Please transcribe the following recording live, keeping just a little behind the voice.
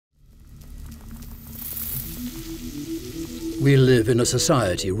We live in a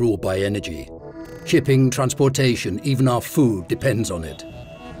society ruled by energy. Shipping, transportation, even our food depends on it.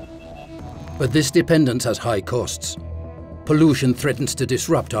 But this dependence has high costs. Pollution threatens to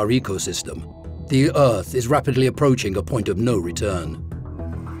disrupt our ecosystem. The Earth is rapidly approaching a point of no return.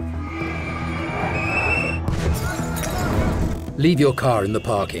 Leave your car in the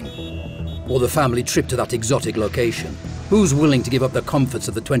parking, or the family trip to that exotic location. Who's willing to give up the comforts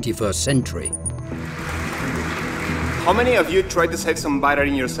of the 21st century? How many of you tried to save some battery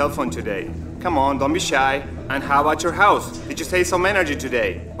in your cell phone today? Come on, don't be shy. And how about your house? Did you save some energy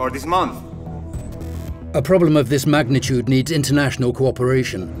today, or this month? A problem of this magnitude needs international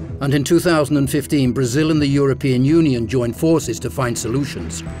cooperation, and in 2015 Brazil and the European Union joined forces to find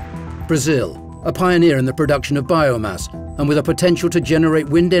solutions. Brazil, a pioneer in the production of biomass, and with a potential to generate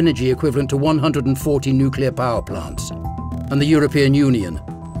wind energy equivalent to 140 nuclear power plants. And the European Union,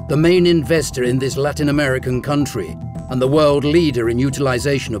 the main investor in this Latin American country, and the world leader in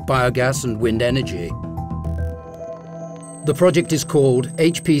utilization of biogas and wind energy. The project is called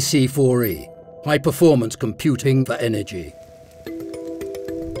HPC-4E, High Performance Computing for Energy.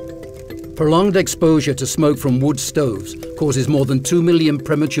 Prolonged exposure to smoke from wood stoves causes more than 2 million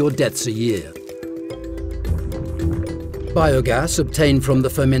premature deaths a year. Biogas obtained from the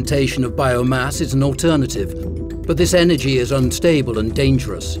fermentation of biomass is an alternative, but this energy is unstable and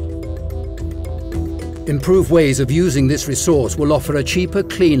dangerous. Improved ways of using this resource will offer a cheaper,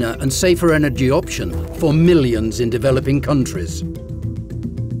 cleaner and safer energy option for millions in developing countries.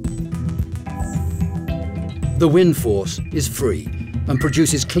 The wind force is free and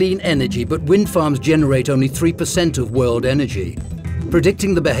produces clean energy, but wind farms generate only 3% of world energy.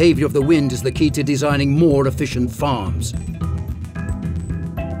 Predicting the behavior of the wind is the key to designing more efficient farms.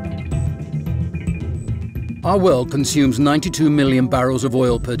 Our world consumes 92 million barrels of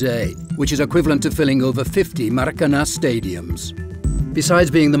oil per day, which is equivalent to filling over 50 Maracanã stadiums.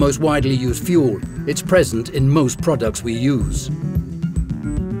 Besides being the most widely used fuel, it's present in most products we use.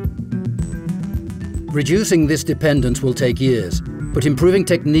 Reducing this dependence will take years, but improving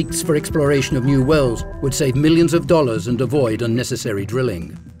techniques for exploration of new wells would save millions of dollars and avoid unnecessary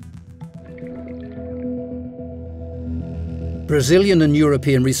drilling. Brazilian and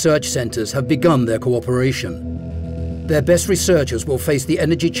European research centers have begun their cooperation. Their best researchers will face the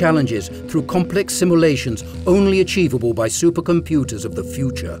energy challenges through complex simulations only achievable by supercomputers of the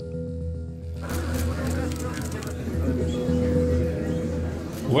future.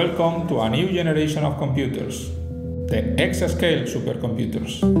 Welcome to a new generation of computers, the exascale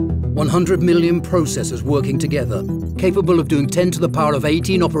supercomputers. 100 million processors working together, capable of doing 10 to the power of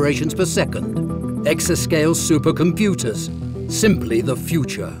 18 operations per second. Exascale supercomputers, simply the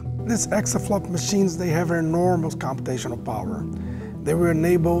future. These exaflop machines, they have enormous computational power. They will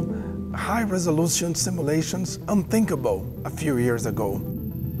enable high-resolution simulations unthinkable a few years ago.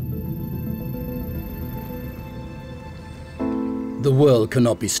 The world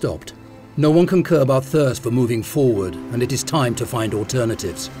cannot be stopped. No one can curb our thirst for moving forward, and it is time to find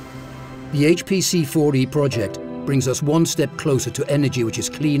alternatives. The HPC-4E project brings us one step closer to energy which is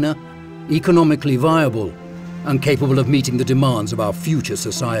cleaner, economically viable, and capable of meeting the demands of our future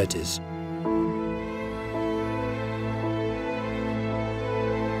societies.